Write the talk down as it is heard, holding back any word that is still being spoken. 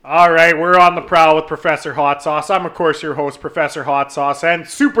All right, we're on the prowl with Professor Hot Sauce. I'm, of course, your host, Professor Hot Sauce, and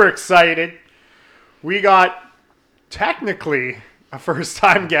super excited. We got technically a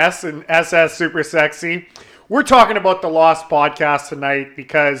first-time guest in SS Super Sexy. We're talking about the Lost podcast tonight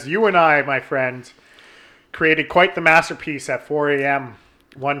because you and I, my friend, created quite the masterpiece at 4 a.m.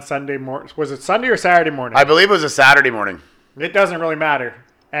 one Sunday morning. Was it Sunday or Saturday morning? I believe it was a Saturday morning. It doesn't really matter.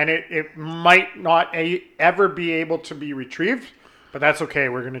 And it might not ever be able to be retrieved. But that's okay.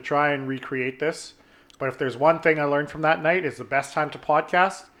 We're going to try and recreate this. But if there's one thing I learned from that night is the best time to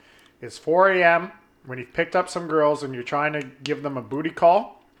podcast is 4 a.m. when you've picked up some girls and you're trying to give them a booty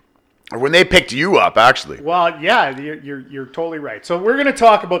call. Or when they picked you up, actually. Well, yeah, you're totally right. So we're going to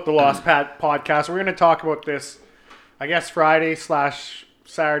talk about the Lost podcast. We're going to talk about this, I guess, Friday night /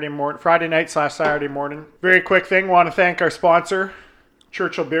 Saturday morning. Very quick thing. Want to thank our sponsor,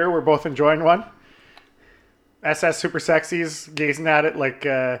 Churchill Beer. We're both enjoying one. SS Super Sexy's gazing at it like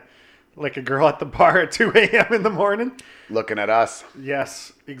a girl at the bar at 2 a.m. in the morning. Looking at us.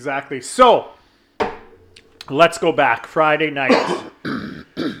 Yes, exactly. So, let's go back. Friday night.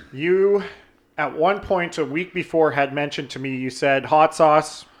 You, at one point a week before, had mentioned to me, you said, Hot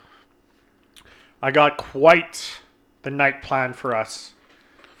Sauce, I got quite the night planned for us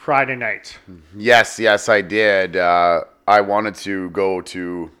Friday night. Yes, I did. I wanted to go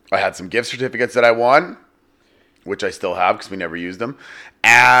to... I had some gift certificates that I won, which I still have because we never used them.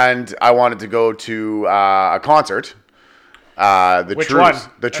 And I wanted to go to a concert. Which Trews. one?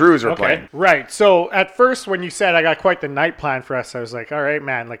 The Trews were playing. Right. So at first when you said I got quite the night plan for us, I was like, all right,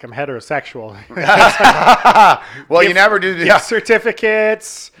 man, like I'm heterosexual. Well, you never do... Gift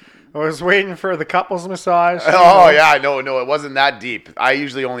certificates. I was waiting for the couples massage. Oh, yeah. No, it wasn't that deep. I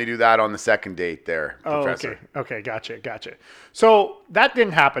usually only do that on the second date there, Professor. Okay. Gotcha. So that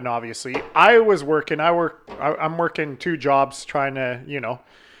didn't happen, obviously. I was working. I'm working 2 jobs trying to,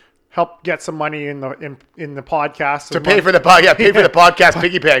 help get some money in the podcast. To pay for the podcast, pay for the podcast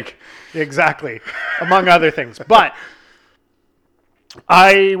piggy bank. Exactly. Among other things. But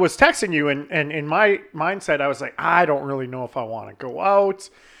I was texting you, and in my mindset, I was like, I don't really know if I want to go out.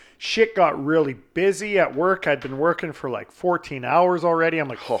 Shit got really busy at work. I'd been working for like 14 hours already. I'm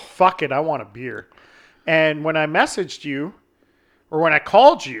like, oh, fuck it. I want a beer. And when I messaged you, or when I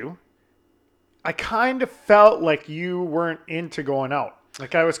called you, I kind of felt like you weren't into going out.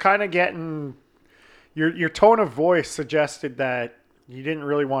 Like I was kind of getting, your tone of voice suggested that you didn't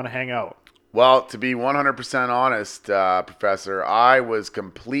really want to hang out. Well, to be 100% honest, Professor, I was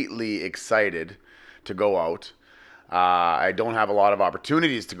completely excited to go out. I don't have a lot of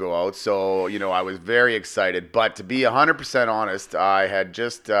opportunities to go out, so, I was very excited. But to be 100% honest, I had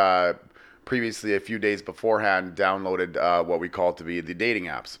just previously, a few days beforehand, downloaded what we call to be the dating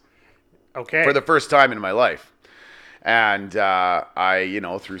apps. Okay. For the first time in my life. And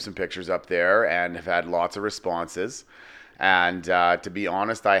I, threw some pictures up there and have had lots of responses. And to be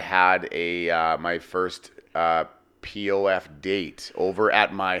honest, I had my first POF date over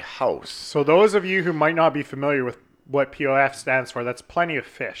at my house. So those of you who might not be familiar with what POF stands for, that's plenty of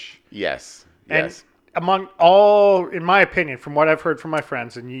fish. Yes. And among all, in my opinion, from what I've heard from my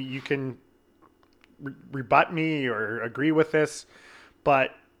friends, and you can rebut me or agree with this,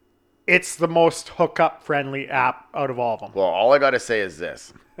 but it's the most hookup friendly app out of all of them. Well, all I got to say is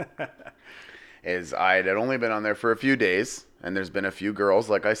this. is I had only been on there for a few days, and there's been a few girls,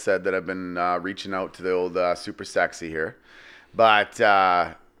 like I said, that have been reaching out to the old Super Sexy here. But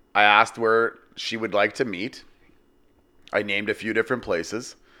I asked where she would like to meet. I named a few different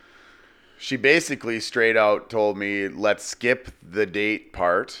places. She basically straight out told me, let's skip the date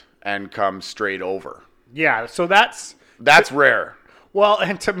part and come straight over. Yeah, so that's rare. Well,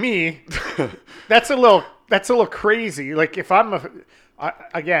 and to me, that's a little crazy. Like if I'm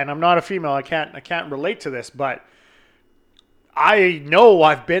not a female, I can't relate to this, but I know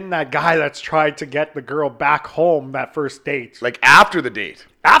I've been that guy that's tried to get the girl back home that first date. Like after the date.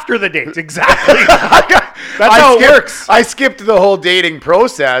 After the date, exactly. That's how it works. I skipped the whole dating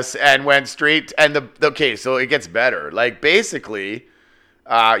process and went straight. And okay, so it gets better. Like basically,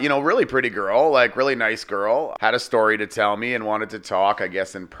 really pretty girl, like really nice girl, had a story to tell me and wanted to talk, I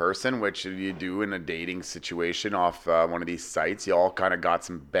guess, in person, which you do in a dating situation off one of these sites. You all kind of got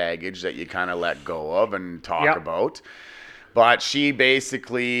some baggage that you kind of let go of and talk about. But she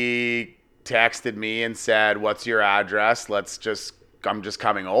basically texted me and said, what's your address? I'm just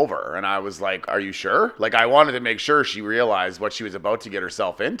coming over. And I was like, are you sure? Like, I wanted to make sure she realized what she was about to get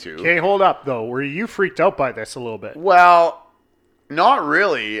herself into. Okay, hold up, though. Were you freaked out by this a little bit? Well, not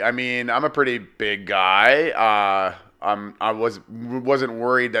really. I mean, I'm a pretty big guy. I wasn't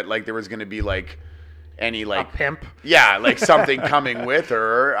worried that, like, there was going to be, like, any like pimp. Yeah, like something coming with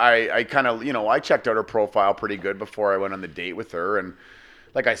her. I kind of, I checked out her profile pretty good before I went on the date with her. And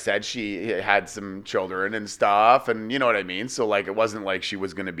like I said, she had some children and stuff. And you know what I mean? So like, it wasn't like she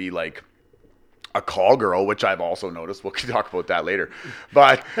was going to be like a call girl, which I've also noticed. We'll talk about that later.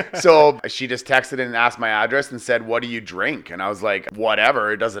 But so she just texted and asked my address and said, "What do you drink?" And I was like,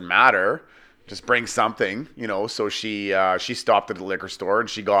 "Whatever, it doesn't matter. Just bring something," So she stopped at the liquor store and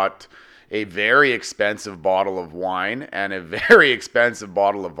she got a very expensive bottle of wine and a very expensive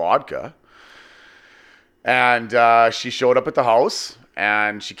bottle of vodka. And she showed up at the house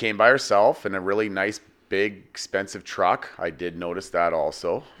and she came by herself in a really nice, big, expensive truck. I did notice that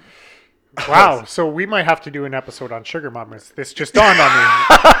also. Wow, so we might have to do an episode on sugar mamas. This just dawned on me.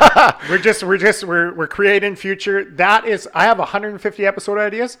 we're creating future. That is, I have 150 episode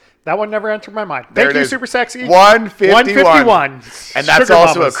ideas. That one never entered my mind. Thank you, Super Sexy. 151. And that's Sugar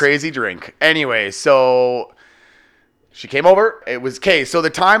also mamas. a crazy drink. Anyway, so she came over. It was okay. So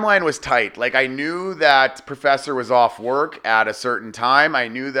the timeline was tight. Like I knew that Professor was off work at a certain time. I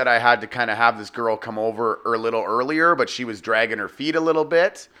knew that I had to kind of have this girl come over a little earlier, but she was dragging her feet a little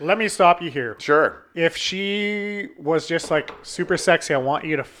bit. Let me stop you here. Sure. If she was just like, Super Sexy, I want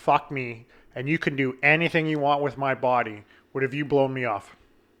you to fuck me and you can do anything you want with my body, would have you blown me off?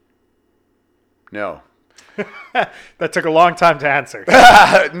 No. That took a long time to answer.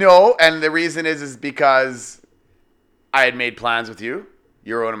 No, and the reason is because I had made plans with you.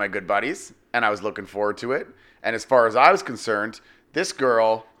 You were one of my good buddies, and I was looking forward to it. And as far as I was concerned, this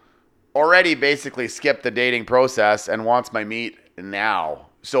girl already basically skipped the dating process and wants my meat now.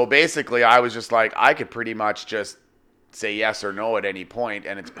 So basically, I was just like, I could pretty much just say yes or no at any point,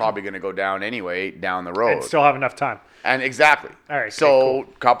 and it's probably going to go down anyway down the road. And still have enough time. And exactly. All right. So, okay,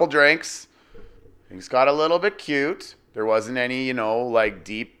 cool. Couple drinks. Things got a little bit cute. There wasn't any, like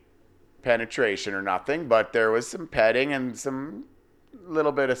deep penetration or nothing, but there was some petting and some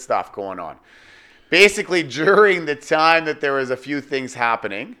little bit of stuff going on. Basically, during the time that there was a few things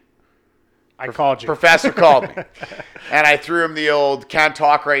happening, I called you. Professor called me, and I threw him the old "can't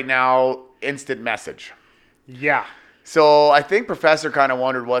talk right now" instant message. Yeah. So I think Professor kind of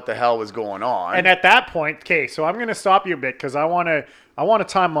wondered what the hell was going on. And at that point, okay, so I'm going to stop you a bit because I want to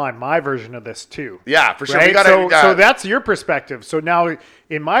timeline my version of this too. Yeah, for sure. Right? We gotta, so that's your perspective. So now,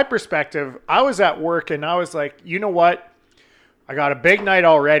 in my perspective, I was at work and I was like, you know what? I got a big night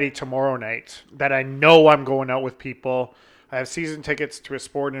already tomorrow night that I know I'm going out with people. I have season tickets to a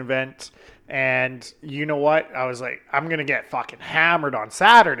sporting event. And you know what? I was like, I'm going to get fucking hammered on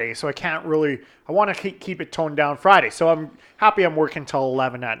Saturday. So I can't really, I want to keep it toned down Friday. So I'm happy I'm working till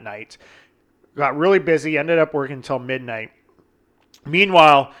 11 at night. Got really busy, ended up working until midnight.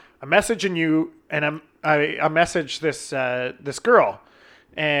 Meanwhile, I'm messaging you and I messaged this girl.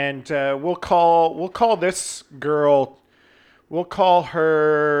 And we'll call this girl, we're going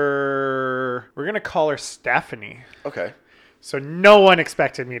to call her Stephanie. Okay. So no one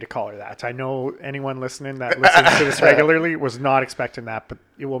expected me to call her that. I know anyone listening that listens to this regularly was not expecting that, but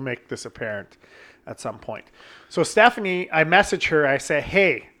it will make this apparent at some point. So Stephanie, I message her. I say,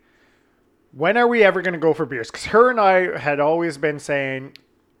 hey, when are we ever going to go for beers? Because her and I had always been saying,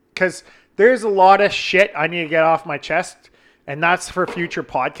 because there's a lot of shit I need to get off my chest, and that's for future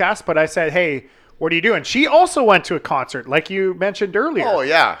podcasts. But I said, hey, what are you doing? She also went to a concert, like you mentioned earlier. Oh,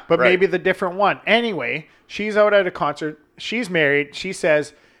 yeah. But right. maybe the different one. Anyway, she's out at a concert. She's married. She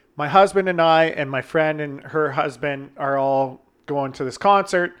says, my husband and I and my friend and her husband are all going to this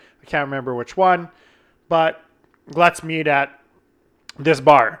concert. I can't remember which one, but let's meet at this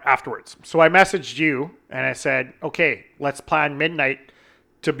bar afterwards. So I messaged you and I said, okay, let's plan midnight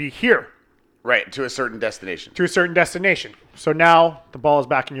to be here. Right, to a certain destination. To a certain destination. So now the ball is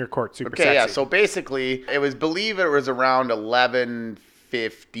back in your court. Super okay, sexy. yeah. So basically, it was around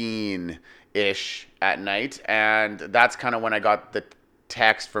 11:15-ish at night, and that's kind of when I got the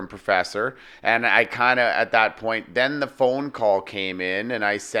text from Professor, and I kind of at that point, then the phone call came in, and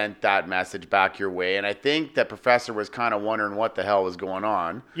I sent that message back your way, and I think that Professor was kind of wondering what the hell was going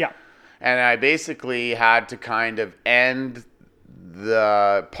on. Yeah. And I basically had to kind of end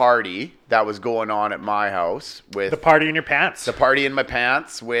the party that was going on at my house with the party in your pants. the party in my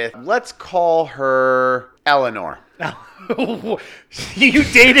pants with, let's call her Eleanor. You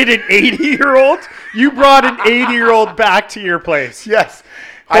dated an 80-year-old? You brought an 80-year-old back to your place. Yes.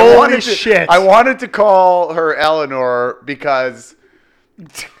 Holy shit. I wanted to call her Eleanor because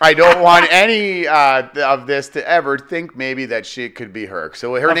I don't want any of this to ever think maybe that she could be her.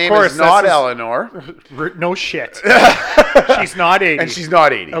 So her name is not Eleanor. No shit. She's not 80. And she's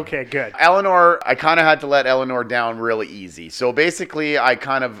not 80. Okay, good. Eleanor, I kind of had to let Eleanor down really easy. So basically, I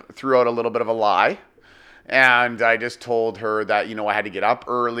kind of threw out a little bit of a lie. And I just told her that, I had to get up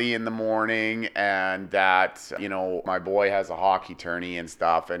early in the morning and that, my boy has a hockey tourney and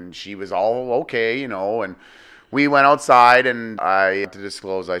stuff. And she was all okay, and we went outside and I had to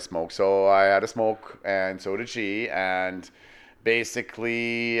disclose I smoke. So I had a smoke and so did she. And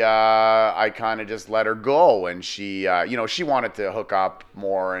basically, I kind of just let her go. And she, she wanted to hook up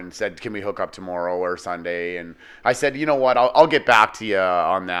more and said, can we hook up tomorrow or Sunday? And I said, you know what, I'll get back to you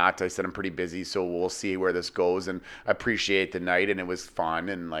on that. I said, I'm pretty busy, so we'll see where this goes. And I appreciate the night, and it was fun,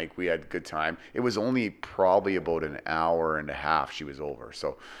 and like we had a good time. It was only probably about an hour and a half she was over.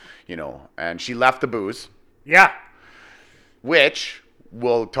 So, and she left the booze. Yeah. Which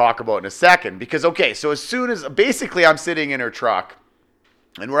we'll talk about in a second. Because, okay, so as soon as basically I'm sitting in her truck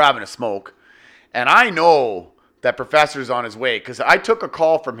and we're having a smoke, and I know that Professor's on his way because I took a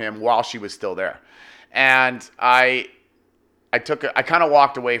call from him while she was still there. And I kind of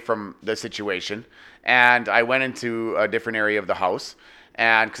walked away from the situation and I went into a different area of the house.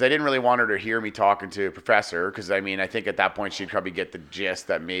 And because I didn't really want her to hear me talking to Professor, because I think at that point she'd probably get the gist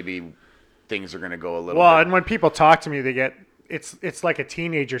that maybe things are going to go a little bit. And when people talk to me, they get it's like a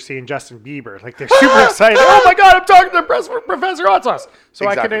teenager seeing Justin Bieber. Like they're super excited. Oh my God, I'm talking to Professor Hot Sauce. So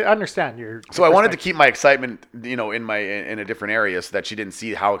exactly. I can understand your. So I wanted to keep my excitement, in a different area so that she didn't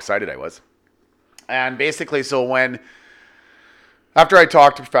see how excited I was. And basically, so after I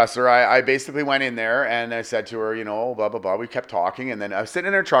talked to Professor, I basically went in there and I said to her, blah, blah, blah. We kept talking. And then I was sitting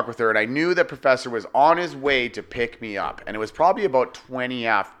in her truck with her and I knew that Professor was on his way to pick me up. And it was probably about 20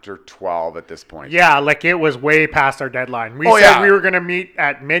 after 12 at this point. Yeah, like it was way past our deadline. We said we were going to meet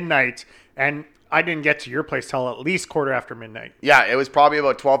at midnight and I didn't get to your place till at least quarter after midnight. Yeah, it was probably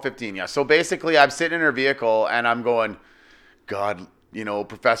about 12:15. Yeah. So basically I'm sitting in her vehicle and I'm going, God,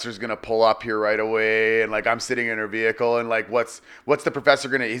 Professor's going to pull up here right away. And like, I'm sitting in her vehicle and like, what's the Professor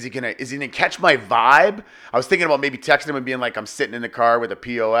going to, is he going to catch my vibe? I was thinking about maybe texting him and being like, I'm sitting in the car with a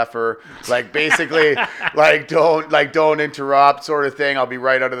POFer, like basically like, don't interrupt sort of thing. I'll be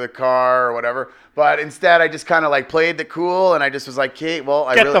right out of the car or whatever. But instead I just kind of like played the cool and I just was like, Kate,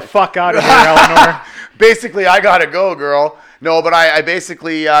 get the fuck out of here, Eleanor. Basically, I got to go, girl. No, but I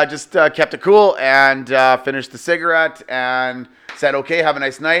basically just kept it cool and finished the cigarette and said, okay, have a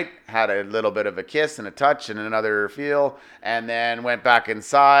nice night. Had a little bit of a kiss and a touch and another feel, and then went back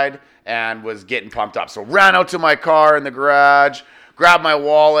inside and was getting pumped up. So ran out to my car in the garage, grabbed my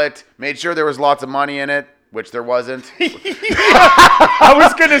wallet, made sure there was lots of money in it, which there wasn't. I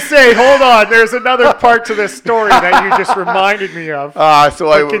was going to say, hold on, there's another part to this story that you just reminded me of.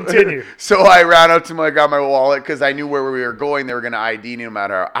 Continue. So I ran out to got my wallet because I knew where we were going. They were going to ID no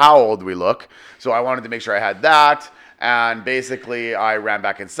matter how old we look. So I wanted to make sure I had that. And basically, I ran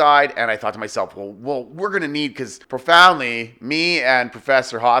back inside, and I thought to myself, well, we're going to need, because profoundly, me and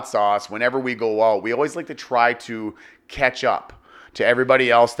Professor Hot Sauce, whenever we go out, we always like to try to catch up to everybody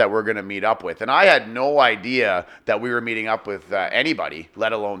else that we're going to meet up with. And I had no idea that we were meeting up with anybody,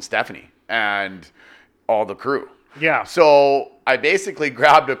 let alone Stephanie and all the crew. Yeah. So I basically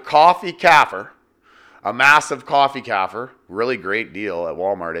grabbed a coffee caffer, a massive coffee caffer, really great deal at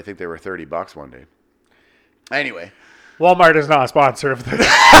Walmart. I think they were $30 one day. Anyway. Walmart is not a sponsor of the they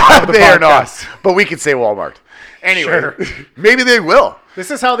podcast. Are not, but we could say Walmart. Anyway, sure. Maybe they will. This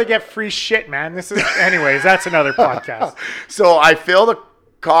is how they get free shit, man. Anyways, that's another podcast. So I filled a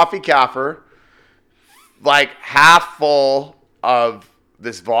coffee caffer like half full of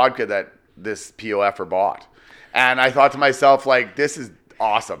this vodka that this POFer bought. And I thought to myself, like, this is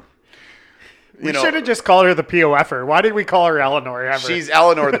awesome. We should have just called her the POFer. Why did we call her Eleanor ever? She's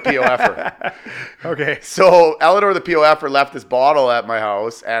Eleanor the POFer. Okay. So Eleanor the POFer left this bottle at my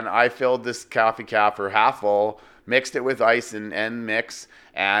house, and I filled this coffee caffer half full, mixed it with ice and mix,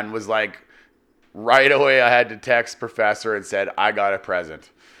 and was like, right away I had to text Professor and said, I got a present.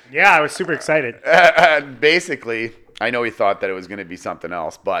 Yeah, I was super excited. And basically, I know he thought that it was going to be something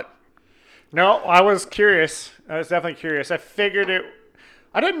else, but... No, I was curious. I was definitely curious. I figured it...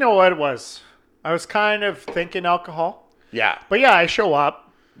 I didn't know what it was. I was kind of thinking alcohol. Yeah. But yeah, I show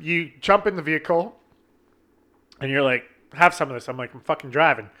up. You jump in the vehicle. And you're like, have some of this. I'm like, I'm fucking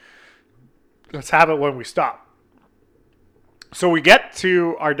driving. Let's have it when we stop. So we get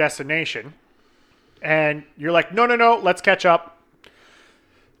to our destination. And you're like, no. Let's catch up.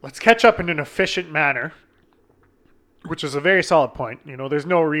 Let's catch up in an efficient manner. Which is a very solid point. There's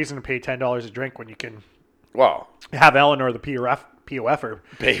no reason to pay $10 a drink when you can have Eleanor the POFer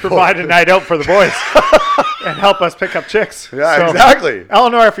provide a night out for the boys and help us pick up chicks. Yeah, so, exactly.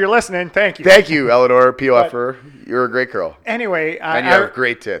 Eleanor, if you're listening, thank you. Thank you, Eleanor POFer. You're a great girl. Anyway. And you have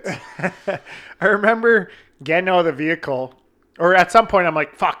great tits. I remember getting out of the vehicle or at some point I'm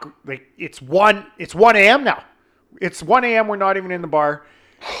like, fuck, like it's 1 a.m. now. It's 1 a.m. We're not even in the bar.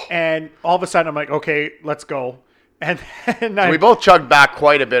 And all of a sudden I'm like, okay, let's go. And then we both chugged back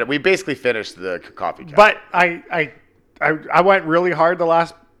quite a bit. We basically finished the coffee cup. But I went really hard the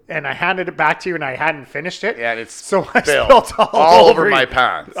last, and I handed it back to you, and I hadn't finished it. Yeah, and it's so I spilled spilled all over my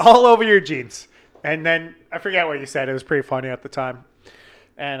pants. All over your jeans. And then I forget what you said. It was pretty funny at the time.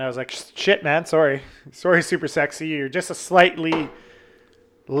 And I was like, shit, man, sorry. Sorry, super sexy. You're just a slightly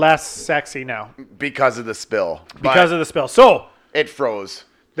less sexy now. Because of the spill. Because of the spill. So it froze.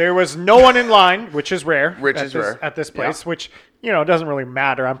 There was no one in line, which is rare. At this place, which, doesn't really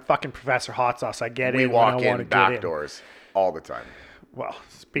matter. I'm fucking Professor Hot Sauce. I get it. We walk in back doors all the time. Well,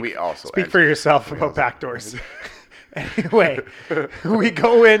 speak for yourself about back doors. Anyway, we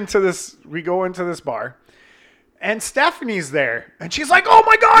go into this bar, and Stephanie's there, and she's like, "Oh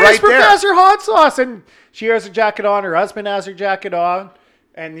my God, it's Professor Hot Sauce!" And she has her jacket on. Her husband has her jacket on,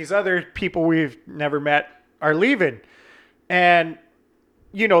 and these other people we've never met are leaving, and.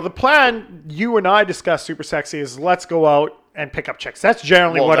 The plan you and I discuss super sexy is let's go out and pick up chicks. That's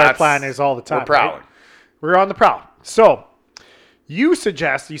generally what our plan is all the time. We're prowling. Right? We're on the prowl. So you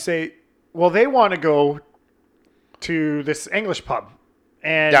say, well, they want to go to this English pub.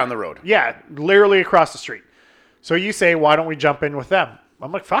 And down the road. Yeah, literally across the street. So you say, why don't we jump in with them?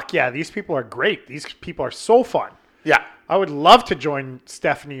 I'm like, fuck yeah, these people are great. These people are so fun. Yeah. I would love to join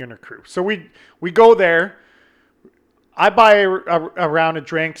Stephanie and her crew. So we go there. I buy a round of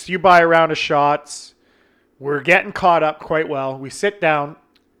drinks. You buy a round of shots. We're getting caught up quite well. We sit down.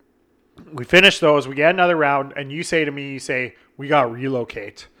 We finish those. We get another round. And you say to me, we got to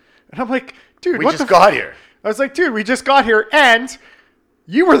relocate. And I'm like, dude, we just got here. I was like, dude, we just got here. And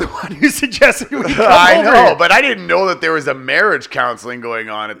you were the one who suggested we come I know, here. but I didn't know that there was a marriage counseling going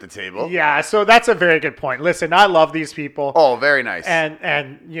on at the table. Yeah, so that's a very good point. Listen, I love these people. Oh, very nice. And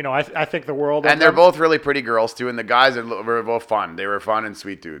I think the world of and they're them. both really pretty girls too, and the guys were both fun. They were fun and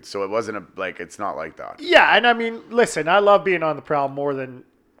sweet dudes, so it wasn't it's not like that. Yeah, and I mean, listen, I love being on the prowl more than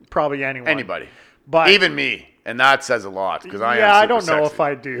probably anybody, but even me. And that says a lot because I don't know if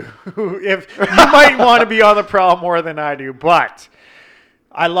I do. If you might want to be on the prowl more than I do, but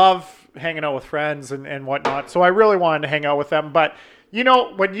I love hanging out with friends and whatnot. So I really wanted to hang out with them. But,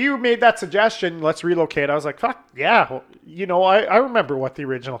 when you made that suggestion, let's relocate, I was like, fuck, yeah. I remember what the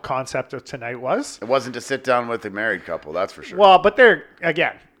original concept of tonight was. It wasn't to sit down with a married couple, that's for sure. Well, but they're,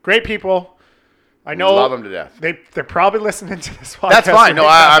 again, great people. I know. Love them to death. They're probably listening to this podcast. That's fine. No,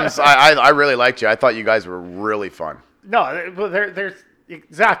 I really liked you. I thought you guys were really fun. No, there's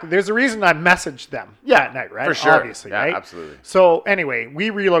exactly. There's a reason I messaged them that night, right? For sure. Obviously, yeah, right? Absolutely. So anyway, we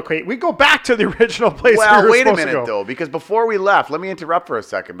relocate. We go back to the original place. Well, wait a to minute though, because before we left, let me interrupt for a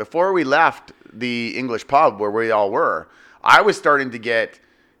second. Before we left the English pub where we all were, I was starting to get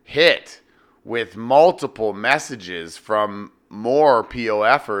hit with multiple messages from more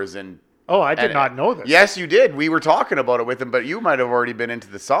POFers and. Oh, I did not know this. Yes, you did. We were talking about it with them, but you might have already been into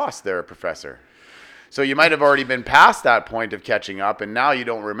the sauce there, Professor. So you might have already been past that point of catching up, and now you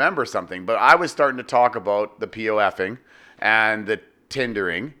don't remember something. But I was starting to talk about the POFing and the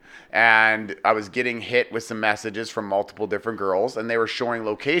Tindering, and I was getting hit with some messages from multiple different girls, and they were showing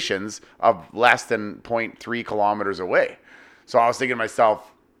locations of less than 0.3 kilometers away. So I was thinking to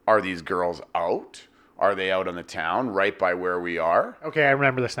myself, are these girls out? Are they out on the town right by where we are? Okay, I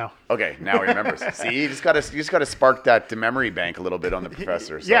remember this now. Okay, now he remembers. See, you just gotta spark that memory bank a little bit on the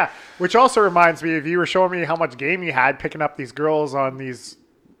Professor. So. Yeah, which also reminds me of you were showing me how much game you had picking up these girls on these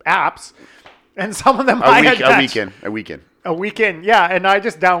apps, and some of them a weekend. Yeah, and I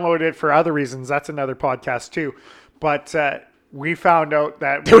just downloaded it for other reasons. That's another podcast too, but we found out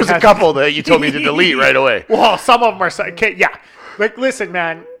that there was a couple that you told me to delete right away. Well, some of them are okay. Yeah, like listen,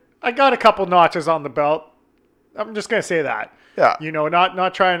 man. I got a couple notches on the belt. I'm just going to say that. Yeah.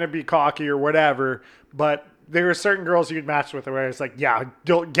 Not trying to be cocky or whatever, but there were certain girls you'd match with where it's like, yeah,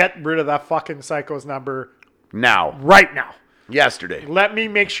 don't get rid of that fucking psycho's number. Now. Right now. Yesterday. Let me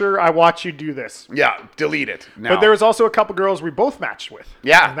make sure I watch you do this. Yeah, delete it. Now. But there was also a couple girls we both matched with.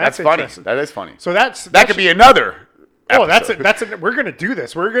 Yeah, that's funny. That is funny. So that could be another Oh, that's it. We're gonna do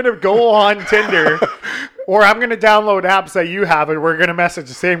this. We're gonna go on Tinder, or I'm gonna download apps that you have, and we're gonna message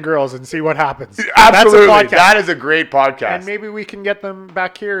the same girls and see what happens. Absolutely, that is a great podcast. And maybe we can get them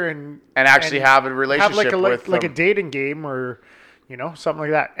back here and actually have a relationship with like a dating game or something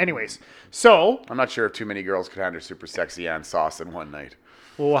like that. Anyways, so I'm not sure if too many girls could handle super sexy and sauce in one night.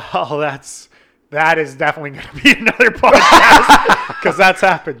 Well, that is definitely going to be another podcast because that's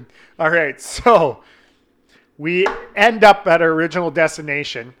happened. All right, so. We end up at our original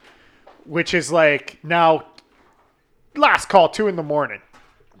destination, which is like now last call, 2 a.m.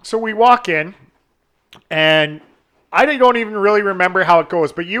 So we walk in, and I don't even really remember how it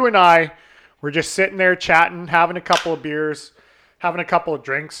goes, but you and I were just sitting there chatting, having a couple of beers, having a couple of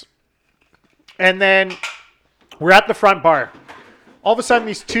drinks. And then we're at the front bar. All of a sudden,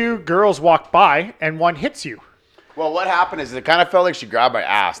 these 2 girls walk by, and one hits you. Well, what happened is it kind of felt like she grabbed my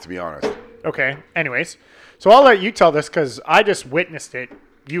ass, to be honest. Okay, anyways. So I'll let you tell this because I just witnessed it.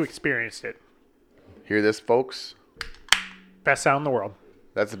 You experienced it. Hear this, folks? Best sound in the world.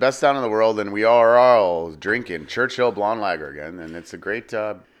 That's the best sound in the world, and we are all drinking Churchill Blonde Lager again, and it's a great,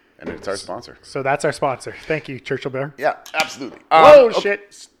 and it's our sponsor. So that's our sponsor. Thank you, Churchill Bear. Yeah, absolutely. Whoa,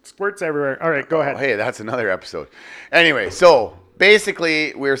 shit. Squirts everywhere. All right, go ahead. Hey, that's another episode. Anyway, so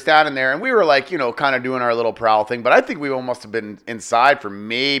basically we were standing there, and we were like, kind of doing our little prowl thing, but I think we almost have been inside for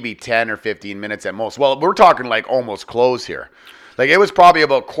maybe 10 or 15 minutes at most. Well, we're talking like almost close here. Like it was probably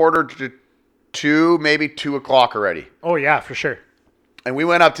about 1:45, maybe 2 o'clock already. Oh, yeah, for sure. And we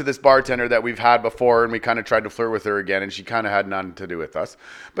went up to this bartender that we've had before, and we kind of tried to flirt with her again, and she kind of had nothing to do with us.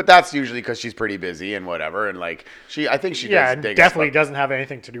 But that's usually because she's pretty busy and whatever, and like I think she Yeah, does it definitely doesn't have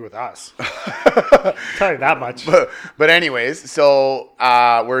anything to do with us. Tell you that much. But anyways, so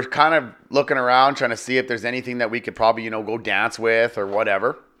we're kind of looking around, trying to see if there's anything that we could probably go dance with or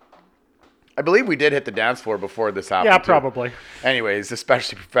whatever. I believe we did hit the dance floor before this happened. Yeah, too. probably. Anyways,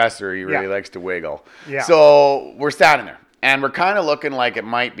 especially Professor, he really likes to wiggle. Yeah. So we're standing there. And we're kind of looking like it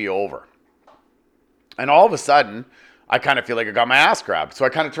might be over. And all of a sudden, I kind of feel like I got my ass grabbed. So I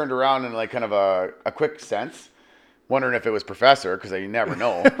kind of turned around in like kind of a quick sense, wondering if it was Professor, because you never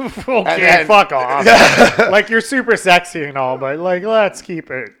know. Okay, fuck off. Like, you're super sexy and all, but like, let's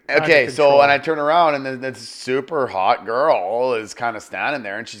keep it Okay, under so control. when I turn around, and then this super hot girl is kind of standing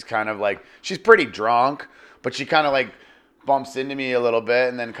there, and she's kind of like, she's pretty drunk, but she kind of like bumps into me a little bit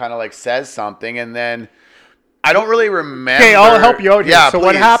and then kind of like says something, and then I don't really remember. Okay, I'll help you out here. Yeah, so please.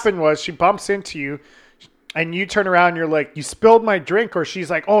 what happened was she bumps into you, and you turn around and you're like, you spilled my drink, or she's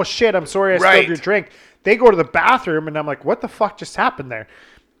like, oh shit, I'm sorry I spilled your drink. They go to the bathroom, and I'm like, what the fuck just happened there?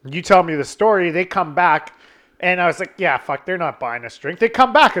 You tell me the story. They come back, and I was like, yeah, fuck, they're not buying us drink. They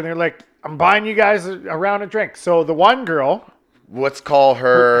come back, and they're like, I'm buying you guys a round of drink. So the one girl, let's call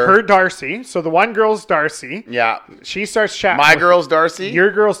her Darcy. So the one girl's Darcy. Yeah. She starts chatting. My girl's Darcy.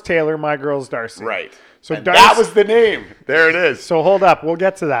 Your girl's Taylor. My girl's Darcy. Right. So that was the name. There it is. So hold up. We'll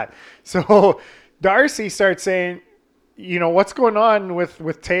get to that. So Darcy starts saying, what's going on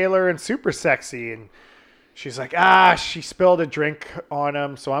with Taylor and Super Sexy? And she's like, she spilled a drink on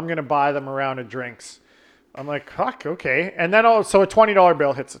him, so I'm going to buy them a round of drinks. I'm like, fuck, okay. And then so a $20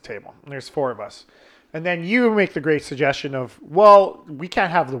 bill hits the table. And there's 4 of us. And then you make the great suggestion of, well, we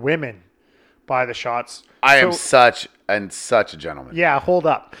can't have the women buy the shots. I am such a gentleman. Yeah, hold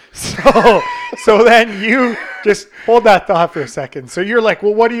up. So then you just hold that thought for a second. So you're like,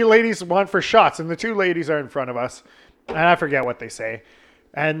 well, what do you ladies want for shots? And the 2 ladies are in front of us. And I forget what they say.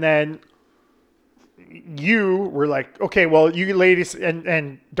 And then you were like, okay, well, you ladies,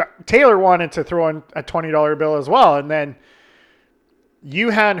 and Taylor wanted to throw in a $20 bill as well. And then you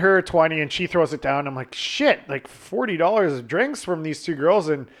hand her a 20 and she throws it down. I'm like, shit, like $40 of drinks from these 2 girls.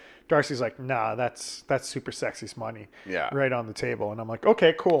 And Darcy's like, nah, that's Super Sexy's money. Yeah. Right on the table. And I'm like,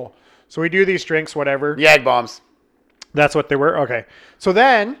 okay, cool. So we do these drinks, whatever. Yag bombs. That's what they were? Okay. So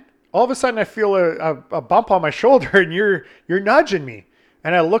then all of a sudden I feel a bump on my shoulder, and you're nudging me.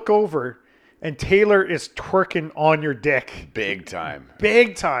 And I look over, and Taylor is twerking on your dick. Big time.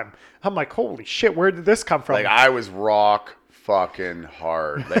 Big time. I'm like, holy shit, where did this come from? Like, I was rock fucking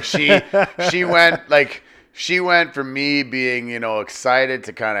hard. Like, she went from me being, excited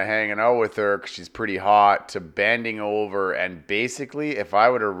to kind of hanging out with her because she's pretty hot, to bending over. And basically, if I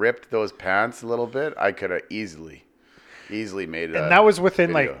would have ripped those pants a little bit, I could have easily made it. And that was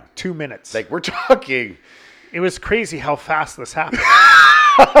within video. like 2 minutes. Like, we're talking. It was crazy how fast this happened.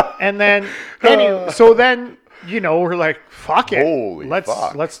 And then, so then, we're like, fuck it. Holy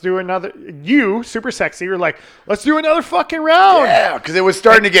fuck. Let's do another. You, Super Sexy, were like, let's do another fucking round. Yeah, because it was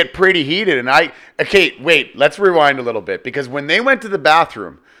starting to get pretty heated. And wait, let's rewind a little bit. Because when they went to the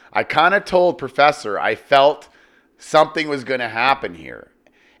bathroom, I kind of told Professor I felt something was going to happen here.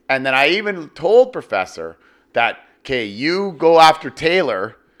 And then I even told Professor that, okay, you go after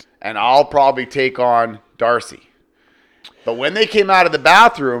Taylor, and I'll probably take on Darcy. But when they came out of the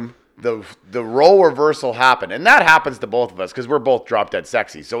bathroom, the role reversal happened. And that happens to both of us because we're both drop dead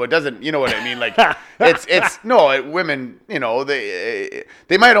sexy. So it doesn't, you know what I mean? Like, women,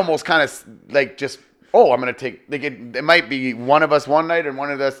 they might almost kind of like just, I'm going to take, it might be one of us one night and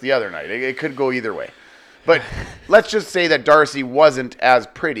one of us the other night. It could go either way. But let's just say that Darcy wasn't as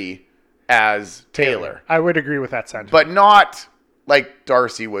pretty as Taylor. I would agree with that sentence. But not like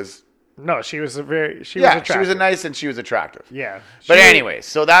Darcy was. No, she was attractive. She was nice and she was attractive. Yeah. But anyway,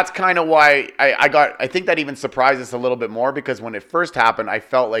 so that's kind of why I think that even surprised us a little bit more, because when it first happened, I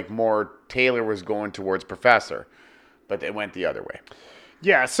felt like more Taylor was going towards Professor, but it went the other way.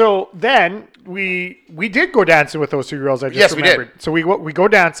 Yeah, so then we did go dancing with those two girls. I just remembered. We did. So we go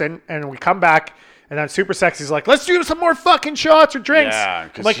dancing and we come back, and then Super Sexy's like, let's do some more fucking shots or drinks. Yeah,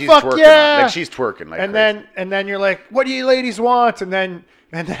 because like, she's fuck twerking. yeah. Like she's twerking like and crazy. then you're like, what do you ladies want? And then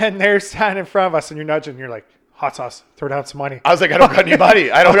they're standing in front of us and you're nudging and you're like, hot sauce, throw down some money. I was like, I don't got any money.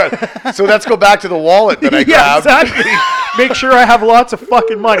 I don't got. So let's go back to the wallet that I Yeah, grabbed. exactly. Make sure I have lots of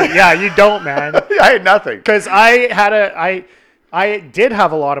fucking money. Yeah, you don't, man. I had nothing. Because I did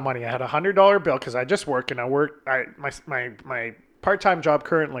have a lot of money. I had $100 bill because I just work, and my part-time job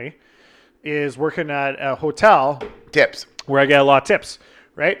currently is working at a hotel Tips. where I get a lot of tips,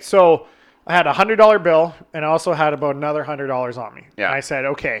 right? So I had $100 bill, and I also had about another $100 on me. Yeah. And I said,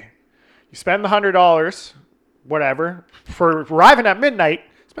 okay, you spend the $100, whatever, for arriving at midnight,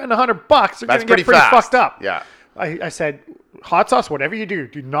 spend $100, you're That's going to pretty get pretty fast. fucked up. Yeah. I said, hot sauce, whatever you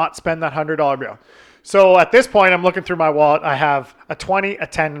do not spend that $100 bill. So at this point, I'm looking through my wallet. I have a 20, a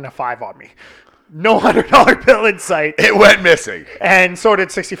 10, and a 5 on me. No $100 bill in sight. It went missing. And so did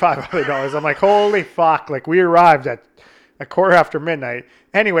 $65 other dollars. I'm like, holy fuck. Like, we arrived at a quarter after midnight.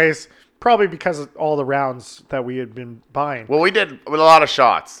 Anyways, probably because of all the rounds that we had been buying. Well, we did with a lot of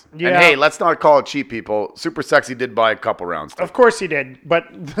shots. Yeah. And hey, let's not call it cheap, people. Super Sexy did buy a couple rounds. Too. Of course he did. But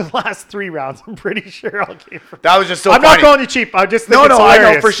the last 3 rounds, I'm pretty sure all came from. That was just so I'm funny. not calling you cheap. I just think No, it's I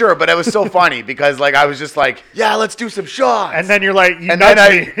hilarious. know for sure, but it was so funny because like I was just like, yeah, let's do some shots. And then you're like, you and then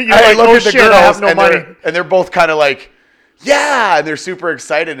nudge me. You're I like, look oh at the shit, girls I have no and money. they're both kind of like, yeah, and they're super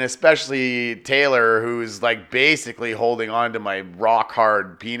excited, and especially Taylor, who's like basically holding on to my rock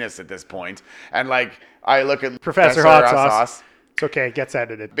hard penis at this point. And like I look at Professor Hot Sauce. It's okay. It gets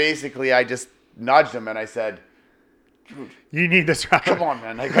edited. Basically, I just nudged him and I said, You need this round. come on,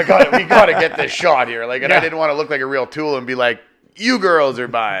 man. Like, we got to get this shot here. Like, and Yeah. I didn't want to look like a real tool and be like, you girls are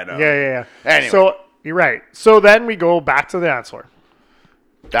buying them. Yeah. Anyway. So you're right. So then we go back to the dance floor.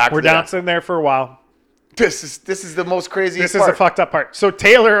 Back We're to the- dancing there for a while. This is the most craziest This part. is the fucked up part. So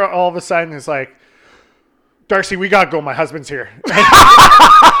Taylor all of a sudden is like, Darcy, we gotta go. My husband's here.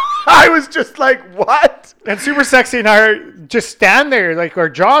 I was just like, what? And Super Sexy and I are just stand there, like our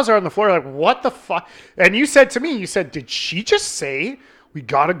jaws are on the floor, like, what the fuck? And you said to me, did she just say we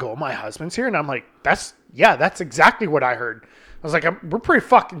gotta go? My husband's here? And I'm like, that's exactly what I heard. I was like, we're pretty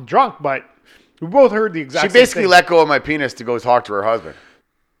fucking drunk, but we both heard the exact She same basically thing. let go of my penis to go talk to her husband.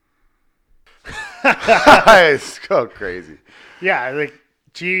 It's so crazy. Yeah, like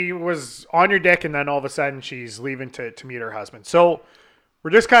she was on your dick, and then all of a sudden she's leaving to meet her husband. So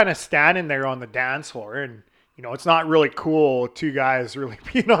we're just kind of standing there on the dance floor, and it's not really cool. 2 guys really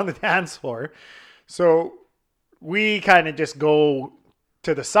being on the dance floor. So we kind of just go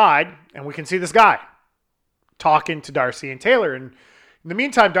to the side, and we can see this guy talking to Darcy and Taylor. And in the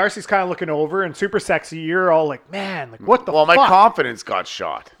meantime, Darcy's kind of looking over, and Super Sexy, you're all like, man, like what the fuck? Well, my confidence got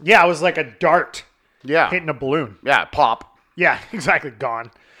shot. Yeah, it was like a dart Yeah. hitting a balloon. Yeah, pop. Yeah, exactly.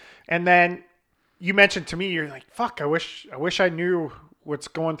 Gone. And then you mentioned to me, you're like, fuck, I wish I knew what's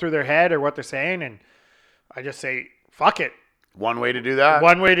going through their head or what they're saying. And I just say, fuck it. One way to do that.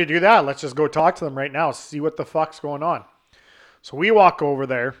 One way to do that. Let's just go talk to them right now. See what the fuck's going on. So we walk over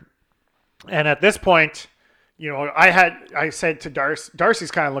there. And at this point, I said to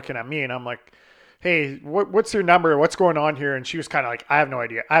Darcy's kind of looking at me, and I'm like, hey, what's your number? What's going on here? And she was kind of like, I have no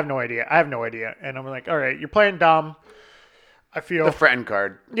idea. And I'm like, all right, you're playing dumb. I feel The friend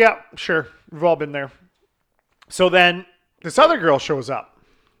card. yeah, sure. We've all been there. So then this other girl shows up.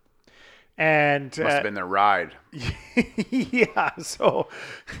 And Must have been their ride. yeah, so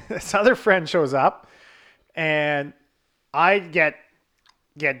this other friend shows up, and I get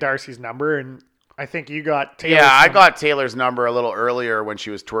Darcy's number, and I think you got Taylor's Yeah, I number. got Taylor's number a little earlier when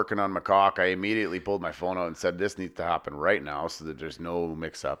she was twerking on my cock. I immediately pulled my phone out and said, this needs to happen right now so that there's no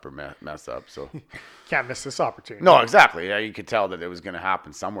mix-up or mess up. So Can't miss this opportunity. no, exactly. Yeah, you could tell that it was going to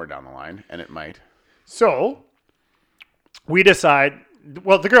happen somewhere down the line, and it might. So we decide.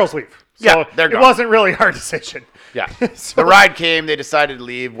 Well, the girls leave. So Yeah, they're it gone. wasn't really our decision. Yeah. So- The ride came. They decided to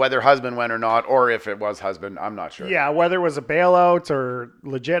leave. Whether husband went or not, or if it was husband, I'm not sure. Yeah, whether it was a bailout or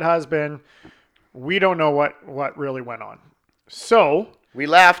legit husband, we don't know what really went on. So We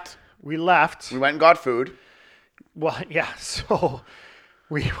left. we left. We went and got food. Well, yeah. So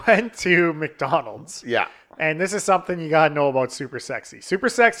we went to McDonald's. Yeah. And this is something you got to know about Super Sexy. Super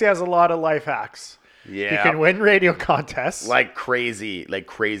Sexy has a lot of life hacks. You Yeah. can win radio contests. Like crazy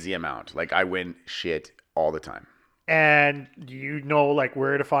amount. Like I win shit all the time. And you know, like,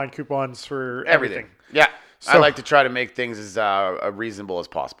 where to find coupons for everything. Yeah. I So- like to try to make things as reasonable as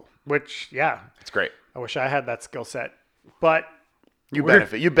possible. Which, yeah, It's great. I wish I had that skill set. But You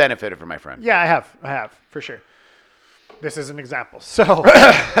benefited from my friend. yeah, I have for sure. This is an example. So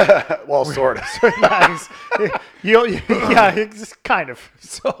Well, sort of. yeah, it's kind of.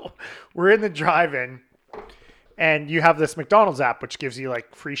 So we're in the drive-in, and you have this McDonald's app which gives you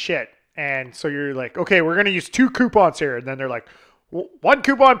like free shit, and so you're like, okay, we're gonna use 2 coupons here, and then they're like, 1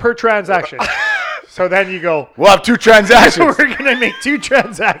 coupon per transaction. So then you go, We'll have 2 transactions. we're gonna make 2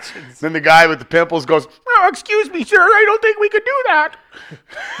 transactions. Then the guy with the pimples goes, "Oh, excuse me, sir. I don't think we could do that."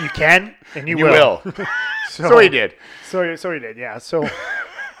 You can, and you You will. will. So he did. So he did, yeah. So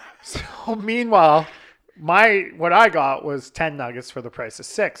meanwhile, what I got was 10 nuggets for the price of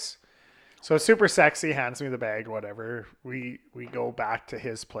 6. So Super Sexy hands me the bag, whatever. We go back to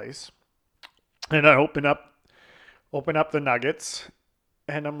his place, and I open up the nuggets,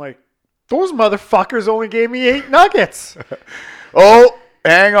 and I'm like, those motherfuckers only gave me 8 nuggets. Oh,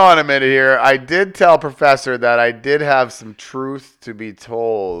 hang on a minute here. I did tell Professor that I did have some truth to be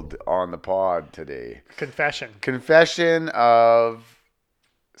told on the pod today. Confession. Confession of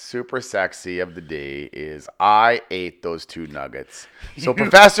Super Sexy of the day is I ate those 2 nuggets. So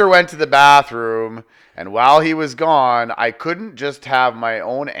Professor went to the bathroom, and while he was gone, I couldn't just have my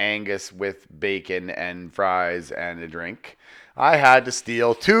own Angus with bacon and fries and a drink. I had to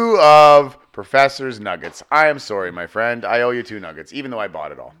steal 2 of Professor's nuggets. I am sorry, my friend. I owe you 2 nuggets, even though I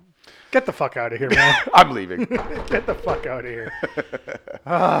bought it all. Get the fuck out of here, man. I'm leaving. Get the fuck out of here.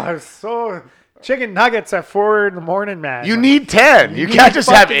 So chicken nuggets at 4 a.m, man. You need 10. You can't just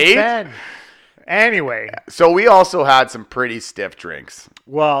have 8. 10. Anyway, So we also had some pretty stiff drinks.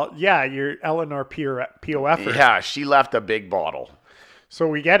 well, yeah, you're Eleanor POF. Yeah, she left a big bottle, So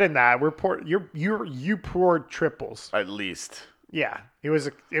we get in that. You poured triples. at least. Yeah, it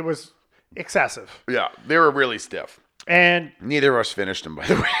was excessive. Yeah, they were really stiff. And Neither of us finished them, by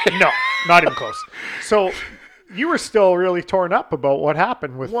the way. no, not even close. So you were still really torn up about what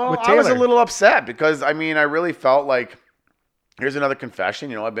happened with Well, with I Taylor. was a little upset because, I mean, I really felt like, here's another confession.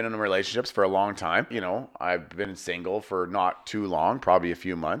 You know, I've been in relationships for a long time. You know, I've been single for not too long, probably a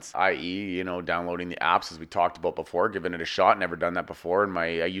few months, i.e., you know, downloading the apps as we talked about before, giving it a shot. Never done that before. And I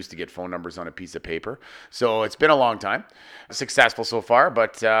used to get phone numbers on a piece of paper. So it's been a long time. Successful so far.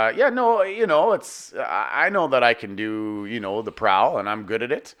 But yeah, no, you know, I know that I can do, you know, the prowl, and I'm good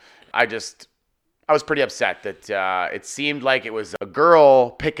at it. I was pretty upset that it seemed like it was a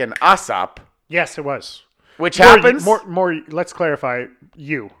girl picking us up, Yes, it was. which happens. More. Let's clarify.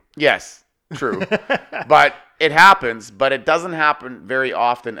 You. Yes, true. But it happens, but it doesn't happen very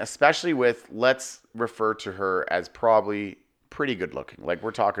often, especially with, let's refer to her as probably pretty good looking. Like,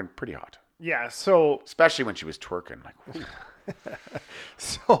 we're talking pretty hot. Yeah. So Especially when she was twerking. Like, ooh.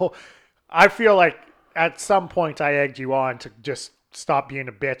 So I feel like at some point I egged you on to just stop being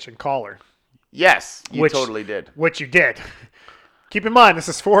a bitch and call her, Yes, you Which- totally did. which you did. Keep in mind, this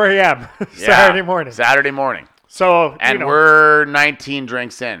is 4 a.m. Yeah, Saturday morning. Saturday morning. So, And you know, we're 19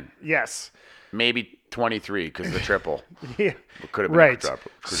 drinks in. yes. Maybe 23 because of the triple. Yeah. It could have been Right.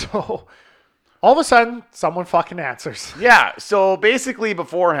 triple. So all of a sudden, someone fucking answers. Yeah, so basically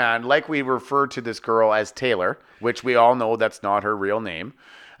beforehand, like we referred to this girl as Taylor, which we all know that's not her real name,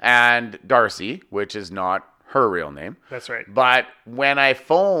 and Darcy, which is not her real name. That's right. But when I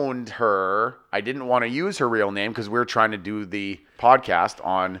phoned her, I didn't want to use her real name because we were trying to do the podcast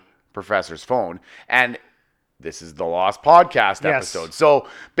on Professor's phone. And this is the Lost Podcast Yes. episode. So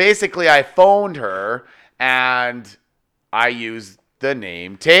basically, I phoned her and I used the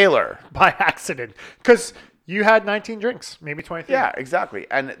name Taylor. By accident. Because you had 19 drinks, maybe 23. Yeah, exactly.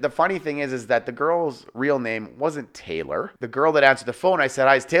 And the funny thing is that the girl's real name wasn't Taylor. The girl that answered the phone, I said,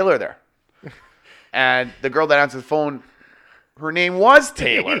 "Hi, is Taylor there?" And the girl that answered the phone, her name was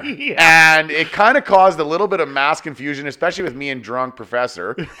Taylor. Yeah. And it kind of caused a little bit of mass confusion, especially with me and drunk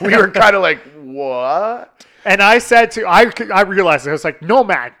Professor. We were kind of like, what? And I said to, I realized it. I was like, no,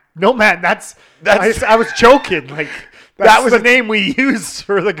 man, that's I was joking. Like, that was the name we used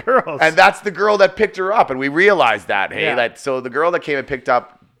for the girls. And that's the girl that picked her up. And we realized that, hey, Yeah. so the girl that came and picked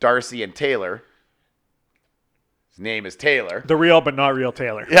up Darcy and Taylor, his name is Taylor. the real but not real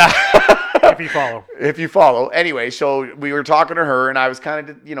Taylor. Yeah. If you follow. If you follow. Anyway, so we were talking to her, and I was kind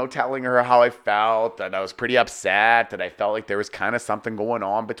of, telling her how I felt, that I was pretty upset, that I felt like there was kind of something going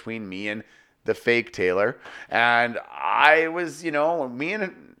on between me and the fake Taylor. And I was, me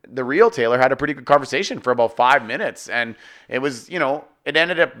and the real Taylor had a pretty good conversation for about 5 minutes. And it was, it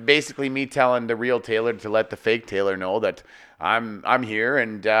ended up basically me telling the real Taylor to let the fake Taylor know that I'm here.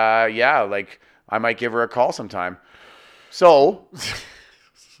 And like I might give her a call sometime. So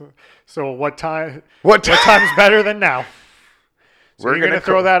what time? What time's better than now? So we're you're going to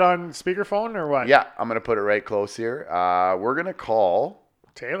throw that on speakerphone or what? Yeah, I'm going to put it right close here. We're going to call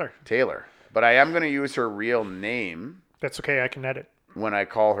Taylor. But I am going to use her real name. That's okay. I can edit. When I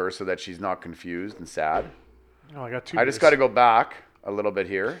call her so that she's not confused and sad. Oh, I got two. I just got to go back a little bit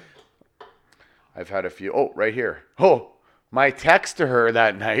here. I've had a few. Oh, right here. Oh, my text to her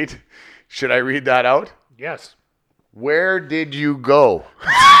that night. Should I read that out? Yes. Where did you go?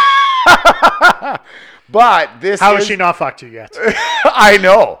 But this How has she not fucked you yet? I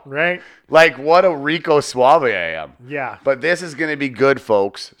know. Right? Like, what a Rico Suave I am. Yeah. But this is going to be good,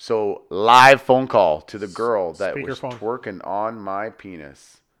 folks. So, live phone call to the girl that was twerking on my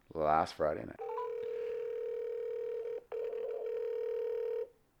penis last Friday night.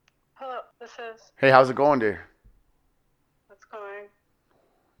 Hello, this is. Hey, how's it going, dear? What's going?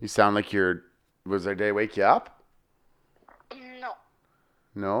 You sound like was their day wake you up? No.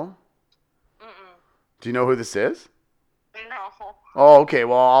 No? Mm-mm. Do you know who this is? No. Oh, okay.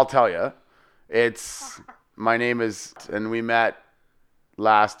 Well, I'll tell you. My name is, and we met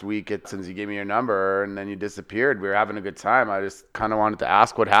last week since you gave me your number and then you disappeared. We were having a good time. I just kind of wanted to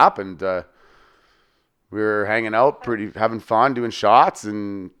ask what happened. We were hanging out, having fun, doing shots,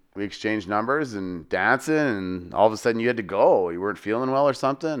 and we exchanged numbers and dancing, and all of a sudden you had to go. You weren't feeling well or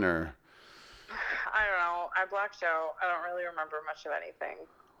something, or? I don't know. I blacked out. I don't really remember much of anything.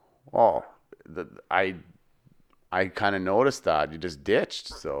 Oh, I kind of noticed that you just ditched,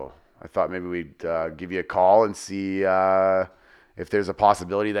 so I thought maybe we'd give you a call and see if there's a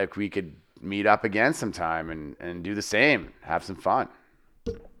possibility that we could meet up again sometime and do the same, have some fun.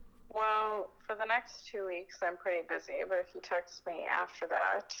 Well, for the next 2 weeks, I'm pretty busy, but if you text me after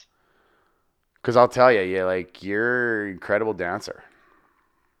that. Because I'll tell you, you're an incredible dancer.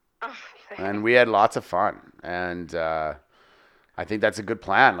 And we had lots of fun. And I think that's a good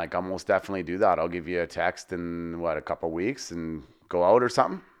plan. Like, I'll most definitely do that. I'll give you a text in, a couple of weeks and go out or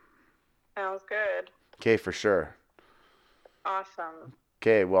something? Sounds good. Okay, for sure. Awesome.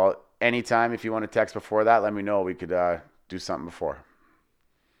 Okay, well, anytime if you want to text before that, let me know. We could do something before.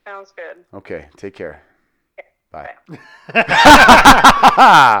 Sounds good. Okay, take care. Okay. Bye.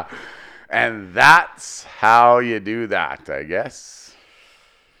 And that's how you do that, I guess.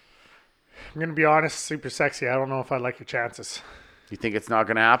 I'm going to be honest, Super Sexy. I don't know if I like your chances. You think it's not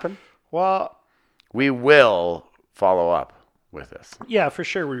going to happen? Well, we will follow up with this. Yeah, for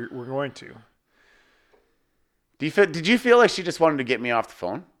sure. We're going to. Did you feel like she just wanted to get me off the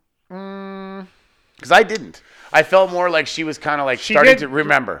phone? Because I didn't. I felt more like she was kind of like starting to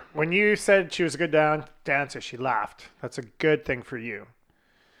remember. When you said she was a good dancer, she laughed. That's a good thing for you.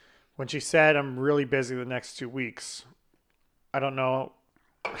 When she said, I'm really busy the next 2 weeks, I don't know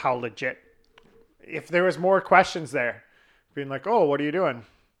how legit. If there was more questions there, being like, oh, what are you doing?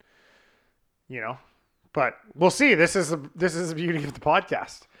 But we'll see. This is the beauty of the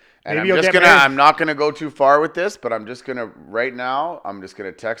podcast. And I'm not gonna go too far with this, but I'm just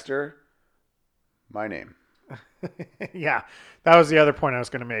gonna text her my name. Yeah, that was the other point I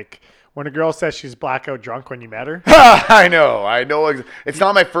was gonna make. When a girl says she's blackout drunk when you met her. I know. It's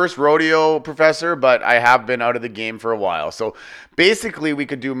not my first rodeo, Professor, but I have been out of the game for a while. So basically, we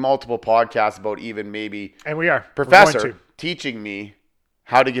could do multiple podcasts about even maybe. And we are. Professor teaching me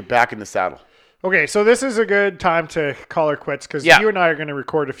how to get back in the saddle. Okay, so this is a good time to call her quits because you and I are going to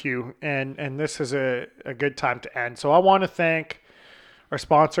record a few, and this is a good time to end. So I want to thank our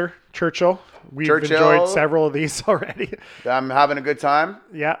sponsor, Churchill. We've enjoyed several of these already. I'm having a good time.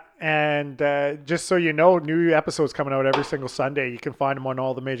 Yeah, and just so you know, new episodes coming out every single Sunday. You can find them on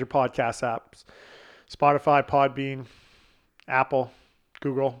all the major podcast apps. Spotify, Podbean, Apple,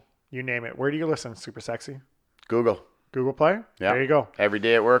 Google, you name it. Where do you listen, Super Sexy? Google Play? Yeah. There you go. Every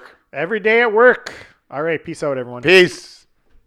day at work. Every day at work. All right. Peace out, everyone. Peace.